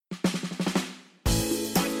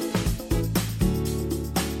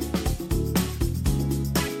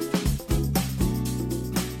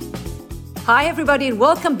Hi, everybody, and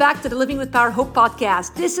welcome back to the Living with Power Hope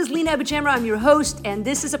podcast. This is Lina Abujamra. I'm your host, and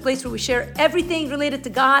this is a place where we share everything related to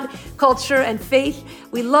God, culture, and faith.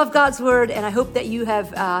 We love God's Word, and I hope that you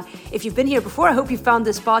have, if you've been here before, I hope you found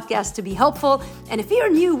this podcast to be helpful. And if you're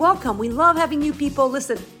new, welcome. We love having new people.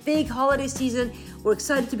 Listen, big holiday season. We're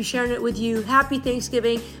excited to be sharing it with you. Happy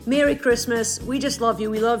Thanksgiving. Merry Christmas. We just love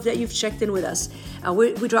you. We love that you've checked in with us.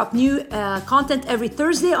 We drop new content every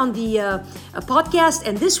Thursday on the podcast.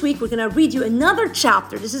 And this week, we're going to read you another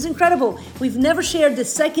chapter. This is incredible. We've never shared the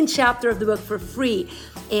second chapter of the book for free.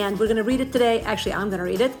 And we're going to read it today. Actually, I'm going to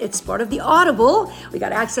read it. It's part of the Audible. We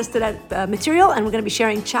got access to that material, and we're going to be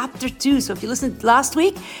sharing chapter 2. So if you listened last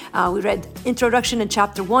week, we read introduction and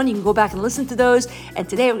chapter 1. You can go back and listen to those. And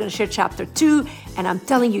today we're going to share chapter 2. And I'm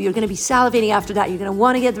telling you, you're going to be salivating after that. You're going to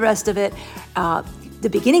want to get the rest of it. The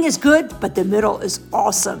beginning is good, but the middle is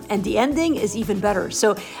awesome. And the ending is even better.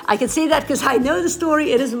 So I can say that because I know the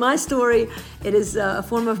story. It is my story. It is a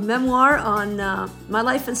form of memoir on my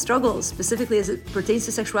life and struggles, specifically as it pertains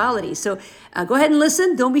to sexuality. So go ahead and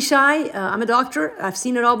listen. Don't be shy. I'm a doctor. I've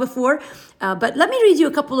seen it all before. But let me read you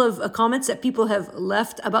a couple of comments that people have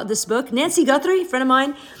left about this book. Nancy Guthrie, a friend of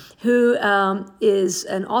mine, who is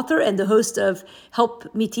an author and the host of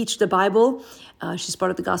Help Me Teach the Bible. She's part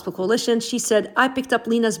of the Gospel Coalition. She said, I picked up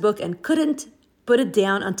Lina's book and couldn't put it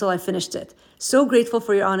down until I finished it. So grateful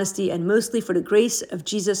for your honesty and mostly for the grace of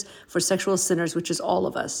Jesus for sexual sinners, which is all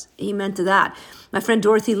of us. Amen to that. My friend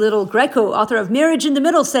Dorothy Little Greco, author of Marriage in the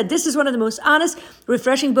Middle, said, this is one of the most honest,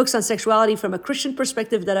 refreshing books on sexuality from a Christian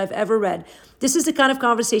perspective that I've ever read. This is the kind of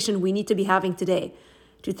conversation we need to be having today.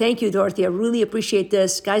 To thank you, Dorothy. I really appreciate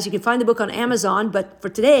this. Guys, you can find the book on Amazon, but for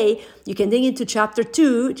today, you can dig into chapter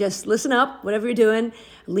 2. Just listen up, whatever you're doing.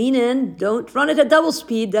 Lean in. Don't run it at double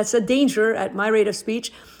speed. That's a danger at my rate of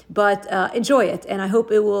speech, but enjoy it, and I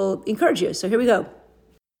hope it will encourage you. So here we go.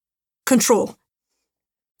 Control.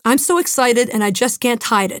 I'm so excited, and I just can't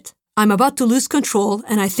hide it. I'm about to lose control,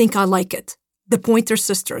 and I think I like it. The Pointer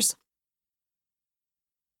Sisters.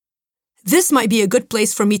 This might be a good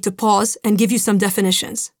place for me to pause and give you some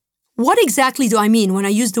definitions. What exactly do I mean when I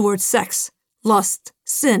use the word sex, lust,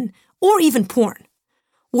 sin, or even porn?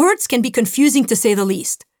 Words can be confusing to say the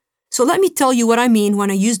least. So let me tell you what I mean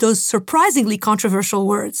when I use those surprisingly controversial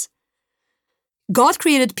words. God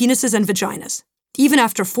created penises and vaginas. Even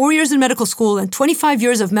after 4 years in medical school and 25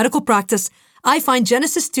 years of medical practice, I find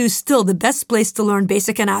Genesis 2 still the best place to learn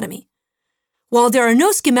basic anatomy. While there are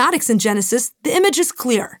no schematics in Genesis, the image is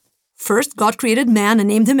clear. First, God created man and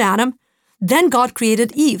named him Adam. Then God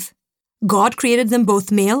created Eve. God created them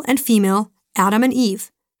both male and female, Adam and Eve,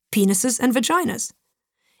 penises and vaginas.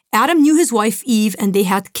 Adam knew his wife Eve and they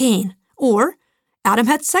had Cain, or Adam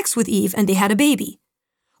had sex with Eve and they had a baby.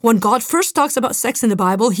 When God first talks about sex in the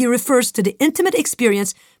Bible, he refers to the intimate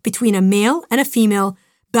experience between a male and a female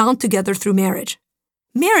bound together through marriage.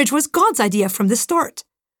 Marriage was God's idea from the start.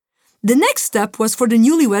 The next step was for the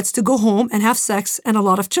newlyweds to go home and have sex and a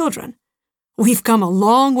lot of children. We've come a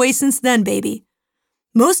long way since then, baby.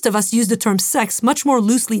 Most of us use the term sex much more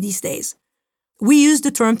loosely these days. We use the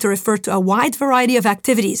term to refer to a wide variety of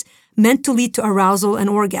activities meant to lead to arousal and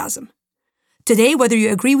orgasm. Today, whether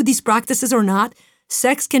you agree with these practices or not,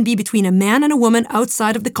 sex can be between a man and a woman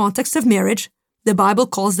outside of the context of marriage. The Bible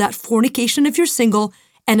calls that fornication if you're single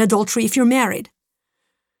and adultery if you're married.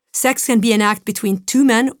 Sex can be an act between two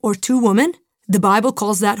men or two women. The Bible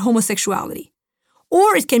calls that homosexuality.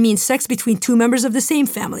 Or it can mean sex between two members of the same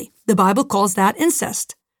family. The Bible calls that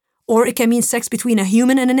incest. Or it can mean sex between a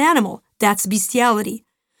human and an animal. That's bestiality.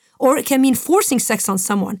 Or it can mean forcing sex on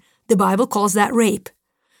someone. The Bible calls that rape.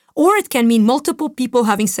 Or it can mean multiple people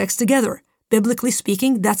having sex together. Biblically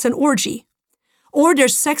speaking, that's an orgy. Or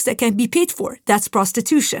there's sex that can be paid for. That's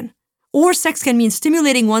prostitution. Or sex can mean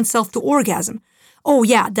stimulating oneself to orgasm. Oh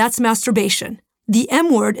yeah, that's masturbation. The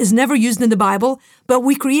M word is never used in the Bible, but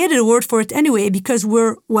we created a word for it anyway because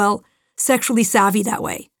we're, sexually savvy that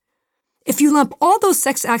way. If you lump all those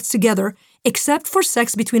sex acts together, except for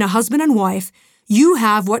sex between a husband and wife, you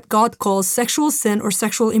have what God calls sexual sin or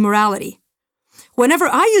sexual immorality. Whenever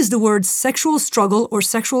I use the words sexual struggle or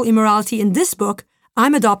sexual immorality in this book,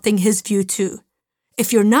 I'm adopting his view too.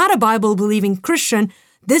 If you're not a Bible-believing Christian,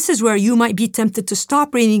 this is where you might be tempted to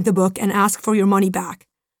stop reading the book and ask for your money back.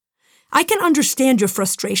 I can understand your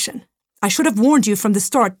frustration. I should have warned you from the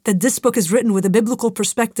start that this book is written with a biblical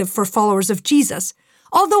perspective for followers of Jesus,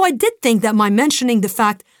 although I did think that my mentioning the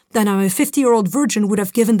fact that I'm a 50-year-old virgin would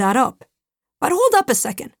have given that up. But hold up a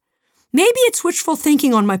second. Maybe it's wishful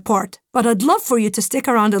thinking on my part, but I'd love for you to stick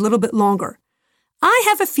around a little bit longer. I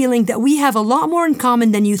have a feeling that we have a lot more in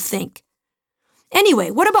common than you think.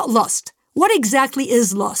 Anyway, what about lust? What exactly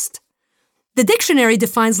is lust? The dictionary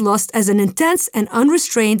defines lust as an intense and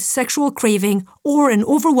unrestrained sexual craving or an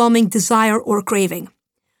overwhelming desire or craving.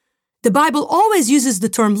 The Bible always uses the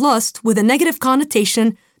term lust with a negative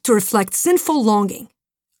connotation to reflect sinful longing.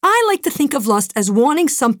 I like to think of lust as wanting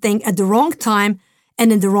something at the wrong time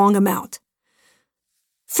and in the wrong amount.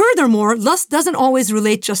 Furthermore, lust doesn't always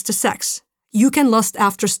relate just to sex. You can lust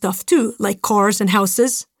after stuff too, like cars and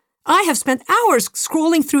houses. I have spent hours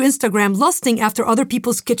scrolling through Instagram lusting after other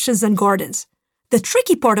people's kitchens and gardens. The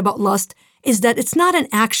tricky part about lust is that it's not an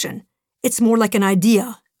action. It's more like an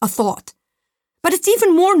idea, a thought. But it's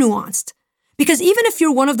even more nuanced. Because even if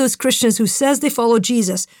you're one of those Christians who says they follow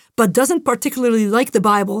Jesus but doesn't particularly like the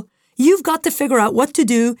Bible, you've got to figure out what to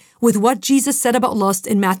do with what Jesus said about lust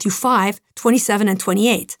in Matthew 5:27 and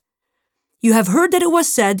 28. You have heard that it was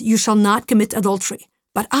said, "You shall not commit adultery."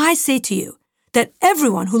 But I say to you that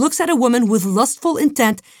everyone who looks at a woman with lustful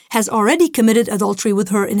intent has already committed adultery with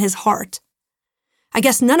her in his heart. I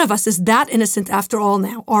guess none of us is that innocent after all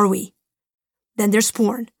now, are we? Then there's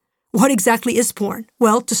porn. What exactly is porn?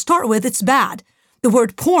 Well, to start with, it's bad. The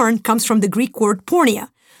word porn comes from the Greek word porneia,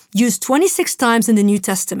 used 26 times in the New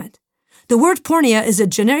Testament. The word porneia is a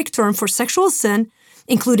generic term for sexual sin,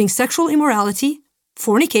 including sexual immorality,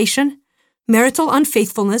 fornication, marital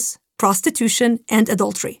unfaithfulness, prostitution, and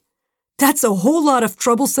adultery. That's a whole lot of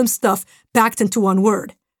troublesome stuff packed into one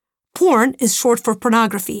word. Porn is short for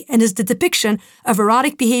pornography and is the depiction of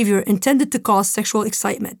erotic behavior intended to cause sexual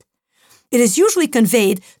excitement. It is usually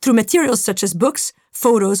conveyed through materials such as books,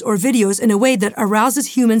 photos, or videos in a way that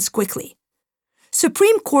arouses humans quickly.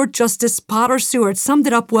 Supreme Court Justice Potter Stewart summed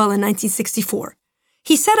it up well in 1964.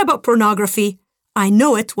 He said about pornography, "I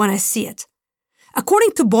know it when I see it."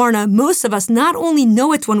 According to Barna, most of us not only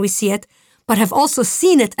know it when we see it, but have also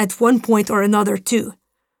seen it at one point or another too.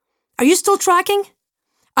 Are you still tracking?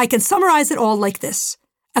 I can summarize it all like this.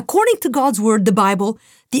 According to God's Word, the Bible,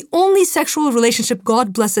 the only sexual relationship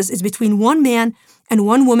God blesses is between one man and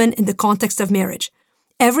one woman in the context of marriage.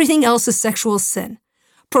 Everything else is sexual sin.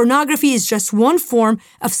 Pornography is just one form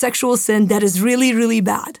of sexual sin that is really, really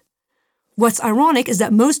bad. What's ironic is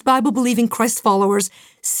that most Bible-believing Christ followers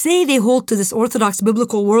say they hold to this orthodox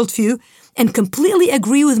biblical worldview and completely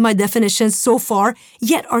agree with my definitions so far,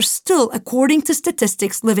 yet are still, according to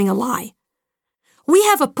statistics, living a lie. We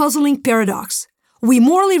have a puzzling paradox. We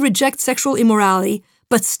morally reject sexual immorality,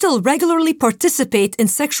 but still regularly participate in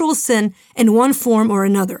sexual sin in one form or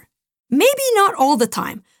another. Maybe not all the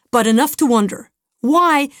time, but enough to wonder,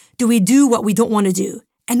 why do we do what we don't want to do?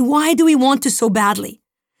 And why do we want to so badly?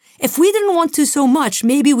 If we didn't want to so much,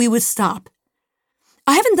 maybe we would stop.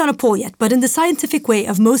 I haven't done a poll yet, but in the scientific way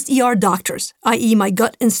of most ER doctors, i.e. my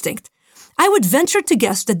gut instinct, I would venture to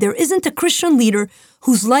guess that there isn't a Christian leader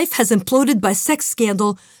whose life has imploded by sex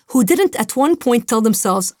scandal who didn't at one point tell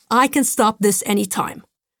themselves, "I can stop this anytime."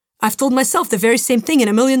 I've told myself the very same thing in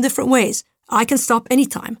a million different ways. I can stop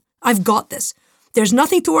anytime. I've got this. There's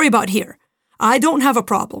nothing to worry about here. I don't have a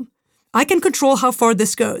problem. I can control how far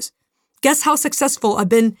this goes. Guess how successful I've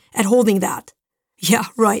been at holding that? Yeah,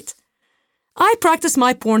 right. I practice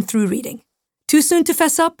my porn through reading. Too soon to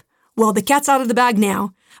fess up? Well, the cat's out of the bag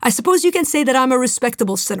now. I suppose you can say that I'm a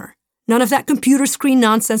respectable sinner. None of that computer screen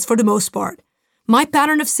nonsense for the most part. My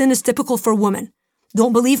pattern of sin is typical for women.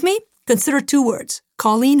 Don't believe me? Consider 2 words.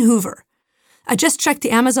 Colleen Hoover. I just checked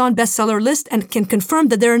the Amazon bestseller list and can confirm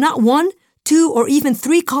that there are not 1, 2, or even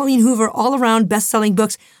 3 Colleen Hoover all-around best-selling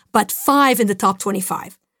books, but 5 in the top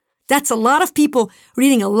 25. That's a lot of people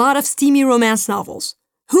reading a lot of steamy romance novels.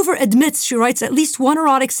 Hoover admits she writes at least one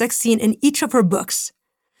erotic sex scene in each of her books.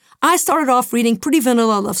 I started off reading pretty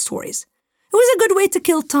vanilla love stories. It was a good way to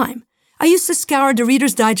kill time. I used to scour the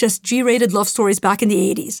Reader's Digest G-rated love stories back in the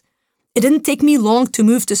 80s. It didn't take me long to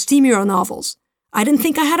move to steamier novels. I didn't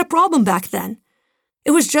think I had a problem back then.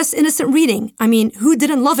 It was just innocent reading. I mean, who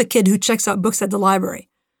didn't love a kid who checks out books at the library?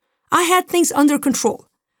 I had things under control.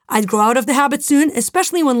 I'd grow out of the habit soon,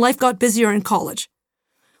 especially when life got busier in college.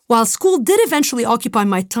 While school did eventually occupy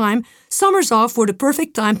my time, summers off were the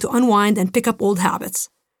perfect time to unwind and pick up old habits.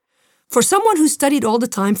 For someone who studied all the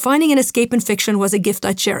time, finding an escape in fiction was a gift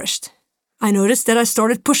I cherished. I noticed that I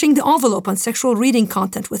started pushing the envelope on sexual reading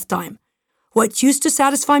content with time. What used to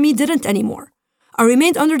satisfy me didn't anymore. I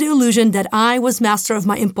remained under the illusion that I was master of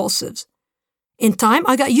my impulsives. In time,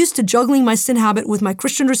 I got used to juggling my sin habit with my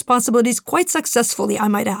Christian responsibilities quite successfully, I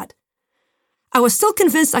might add. I was still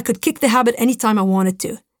convinced I could kick the habit anytime I wanted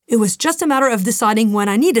to. It was just a matter of deciding when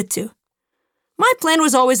I needed to. My plan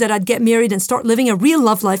was always that I'd get married and start living a real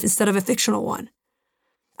love life instead of a fictional one.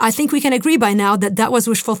 I think we can agree by now that that was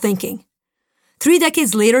wishful thinking. 3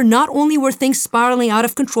 decades later, not only were things spiraling out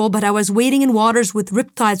of control, but I was wading in waters with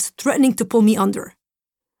riptides threatening to pull me under.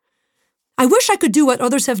 I wish I could do what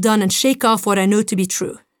others have done and shake off what I know to be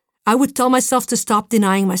true. I would tell myself to stop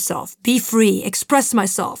denying myself, be free, express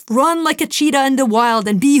myself, run like a cheetah in the wild,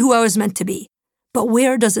 and be who I was meant to be. But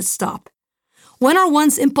where does it stop? When are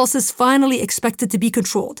one's impulses finally expected to be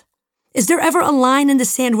controlled? Is there ever a line in the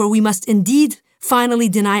sand where we must indeed finally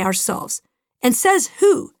deny ourselves? And says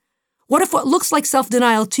who? What if what looks like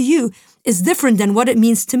self-denial to you is different than what it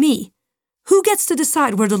means to me? Who gets to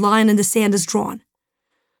decide where the line in the sand is drawn?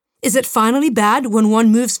 Is it finally bad when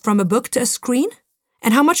one moves from a book to a screen?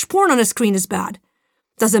 And how much porn on a screen is bad?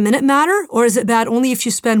 Does a minute matter, or is it bad only if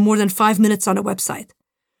you spend more than 5 minutes on a website?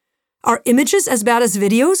 Are images as bad as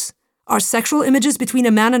videos? Are sexual images between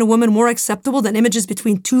a man and a woman more acceptable than images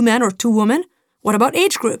between 2 men or 2 women? What about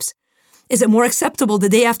age groups? Is it more acceptable the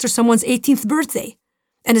day after someone's 18th birthday?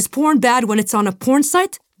 And is porn bad when it's on a porn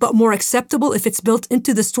site, but more acceptable if it's built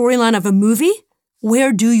into the storyline of a movie?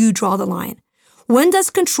 Where do you draw the line? When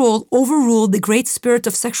does control overrule the great spirit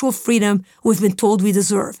of sexual freedom we've been told we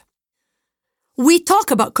deserve? We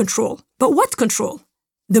talk about control, but what control?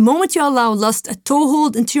 The moment you allow lust a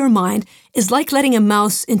toehold into your mind is like letting a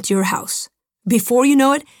mouse into your house. Before you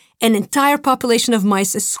know it, an entire population of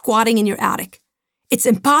mice is squatting in your attic. It's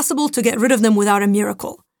impossible to get rid of them without a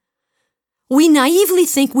miracle. We naively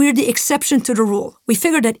think we're the exception to the rule. We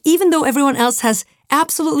figure that even though everyone else has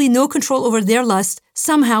absolutely no control over their lust,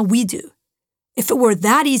 somehow we do. If it were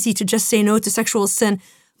that easy to just say no to sexual sin,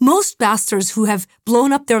 most pastors who have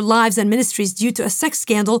blown up their lives and ministries due to a sex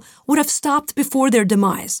scandal would have stopped before their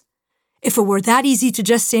demise. If it were that easy to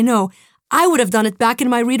just say no, I would have done it back in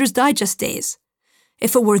my Reader's Digest days.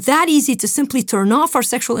 If it were that easy to simply turn off our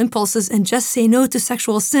sexual impulses and just say no to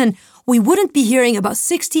sexual sin, we wouldn't be hearing about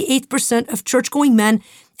 68% of church-going men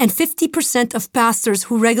and 50% of pastors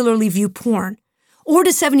who regularly view porn, or the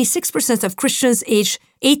 76% of Christians aged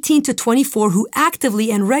 18 to 24 who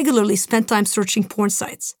actively and regularly spend time searching porn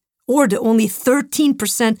sites, or the only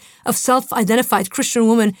 13% of self-identified Christian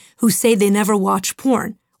women who say they never watch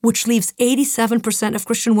porn, which leaves 87% of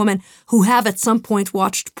Christian women who have at some point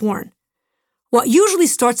watched porn. What usually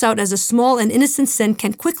starts out as a small and innocent sin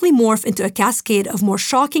can quickly morph into a cascade of more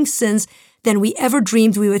shocking sins than we ever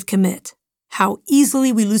dreamed we would commit. How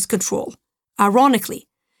easily we lose control. Ironically,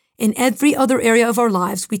 in every other area of our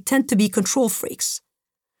lives, we tend to be control freaks.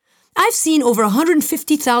 I've seen over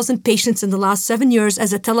 150,000 patients in the last 7 years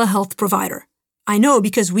as a telehealth provider. I know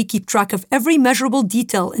because we keep track of every measurable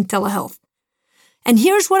detail in telehealth. And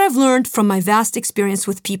here's what I've learned from my vast experience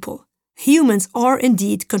with people. Humans are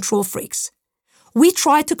indeed control freaks. We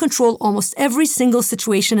try to control almost every single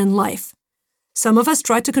situation in life. Some of us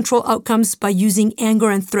try to control outcomes by using anger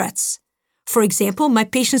and threats. For example, my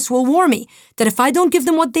patients will warn me that if I don't give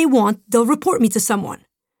them what they want, they'll report me to someone.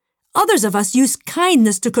 Others of us use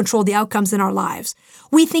kindness to control the outcomes in our lives.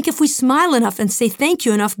 We think if we smile enough and say thank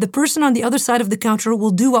you enough, the person on the other side of the counter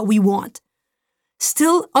will do what we want.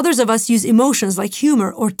 Still, others of us use emotions like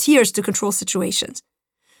humor or tears to control situations.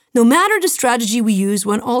 No matter the strategy we use,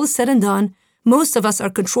 when all is said and done, most of us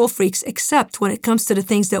are control freaks except when it comes to the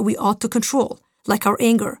things that we ought to control, like our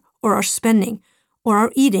anger, or our spending, or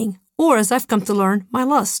our eating, or, as I've come to learn, my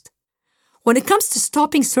lust. When it comes to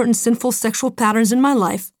stopping certain sinful sexual patterns in my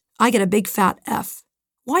life, I get a big fat F.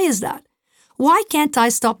 Why is that? Why can't I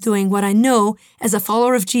stop doing what I know as a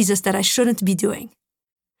follower of Jesus that I shouldn't be doing?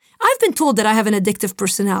 I've been told that I have an addictive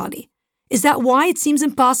personality. Is that why it seems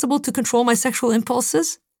impossible to control my sexual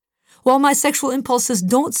impulses? While my sexual impulses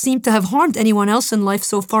don't seem to have harmed anyone else in life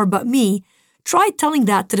so far but me, try telling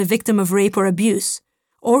that to the victim of rape or abuse,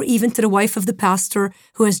 or even to the wife of the pastor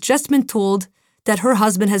who has just been told that her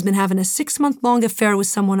husband has been having a 6-month-long affair with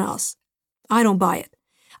someone else. I don't buy it.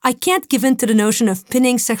 I can't give in to the notion of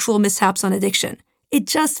pinning sexual mishaps on addiction. It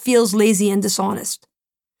just feels lazy and dishonest.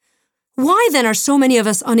 Why then are so many of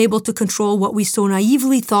us unable to control what we so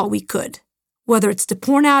naively thought we could? Whether it's the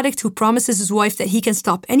porn addict who promises his wife that he can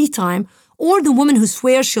stop anytime, or the woman who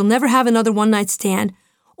swears she'll never have another one-night stand,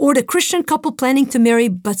 or the Christian couple planning to marry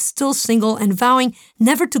but still single and vowing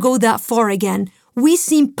never to go that far again, we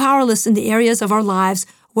seem powerless in the areas of our lives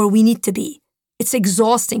where we need to be. It's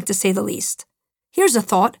exhausting to say the least. Here's a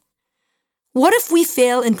thought. What if we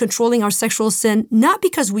fail in controlling our sexual sin not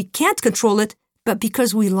because we can't control it, but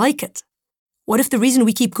because we like it? What if the reason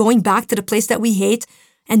we keep going back to the place that we hate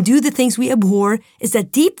and do the things we abhor is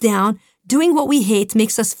that deep down, doing what we hate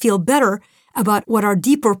makes us feel better about what our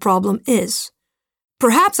deeper problem is?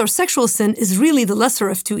 Perhaps our sexual sin is really the lesser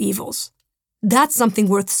of two evils. That's something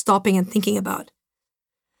worth stopping and thinking about.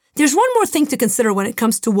 There's one more thing to consider when it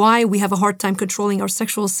comes to why we have a hard time controlling our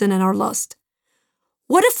sexual sin and our lust.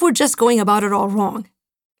 What if we're just going about it all wrong?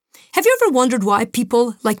 Have you ever wondered why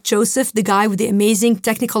people like Joseph, the guy with the amazing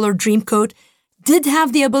Technicolor Dreamcoat, did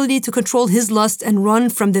have the ability to control his lust and run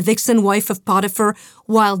from the vixen wife of Potiphar,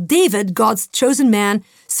 while David, God's chosen man,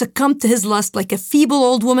 succumbed to his lust like a feeble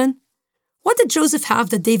old woman? What did Joseph have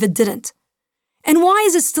that David didn't? And why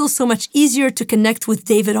is it still so much easier to connect with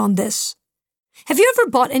David on this? Have you ever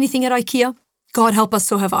bought anything at IKEA? God help us,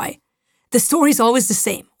 so have I. The story's always the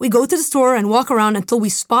same. We go to the store and walk around until we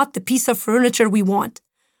spot the piece of furniture we want.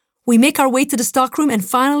 We make our way to the stockroom and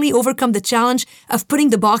finally overcome the challenge of putting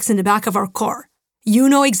the box in the back of our car. You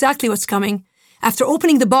know exactly what's coming. After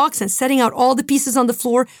opening the box and setting out all the pieces on the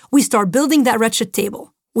floor, we start building that wretched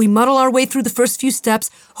table. We muddle our way through the first few steps,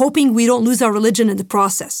 hoping we don't lose our religion in the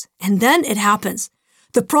process. And then it happens.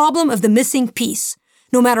 The problem of the missing piece.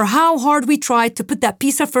 No matter how hard we try to put that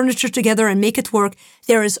piece of furniture together and make it work,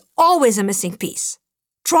 there is always a missing piece.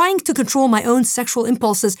 Trying to control my own sexual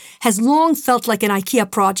impulses has long felt like an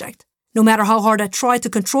IKEA project. No matter how hard I try to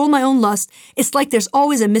control my own lust, it's like there's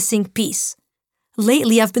always a missing piece.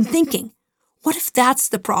 Lately, I've been thinking, what if that's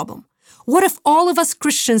the problem? What if all of us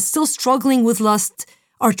Christians still struggling with lust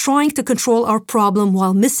are trying to control our problem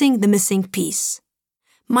while missing the missing piece?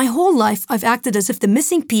 My whole life, I've acted as if the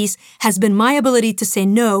missing piece has been my ability to say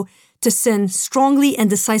no to sin strongly and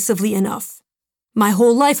decisively enough. My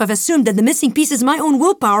whole life, I've assumed that the missing piece is my own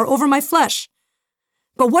willpower over my flesh.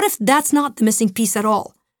 But what if that's not the missing piece at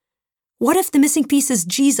all? What if the missing piece is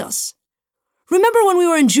Jesus? Remember when we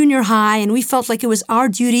were in junior high and we felt like it was our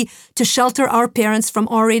duty to shelter our parents from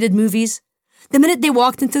R-rated movies? The minute they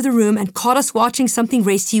walked into the room and caught us watching something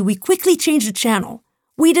racy, we quickly changed the channel.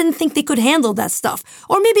 We didn't think they could handle that stuff,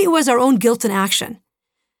 or maybe it was our own guilt in action.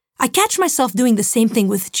 I catch myself doing the same thing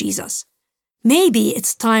with Jesus. Maybe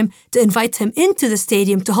it's time to invite him into the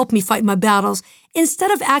stadium to help me fight my battles,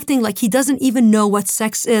 instead of acting like he doesn't even know what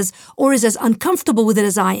sex is or is as uncomfortable with it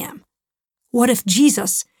as I am. What if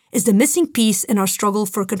Jesus is the missing piece in our struggle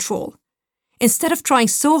for control? Instead of trying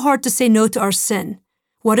so hard to say no to our sin,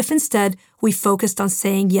 what if instead we focused on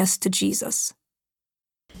saying yes to Jesus?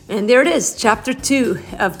 And there it is, chapter 2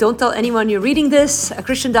 of Don't Tell Anyone You're Reading This, a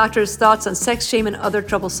Christian doctor's thoughts on sex, shame, and other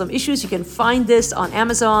troublesome issues. You can find this on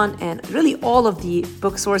Amazon and really all of the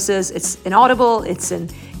book sources. It's in Audible, it's in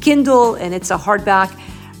Kindle, and it's a hardback.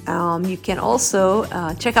 You can also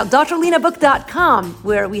check out drlenabook.com,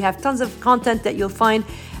 where we have tons of content that you'll find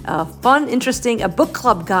fun, interesting, a book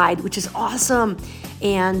club guide, which is awesome.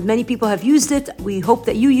 And many people have used it. We hope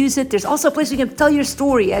that you use it. There's also a place you can tell your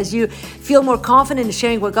story as you feel more confident in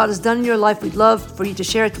sharing what God has done in your life. We'd love for you to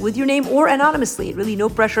share it with your name or anonymously. Really, no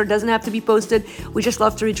pressure. It doesn't have to be posted. We just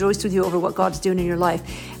love to rejoice with you over what God's doing in your life.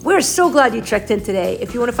 We're so glad you checked in today.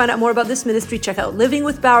 If you want to find out more about this ministry, check out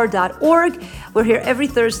livingwithbauer.org. We're here every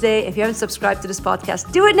Thursday. If you haven't subscribed to this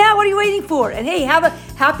podcast, do it now. What are you waiting for? And hey, have a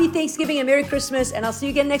happy Thanksgiving and Merry Christmas. And I'll see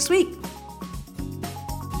you again next week.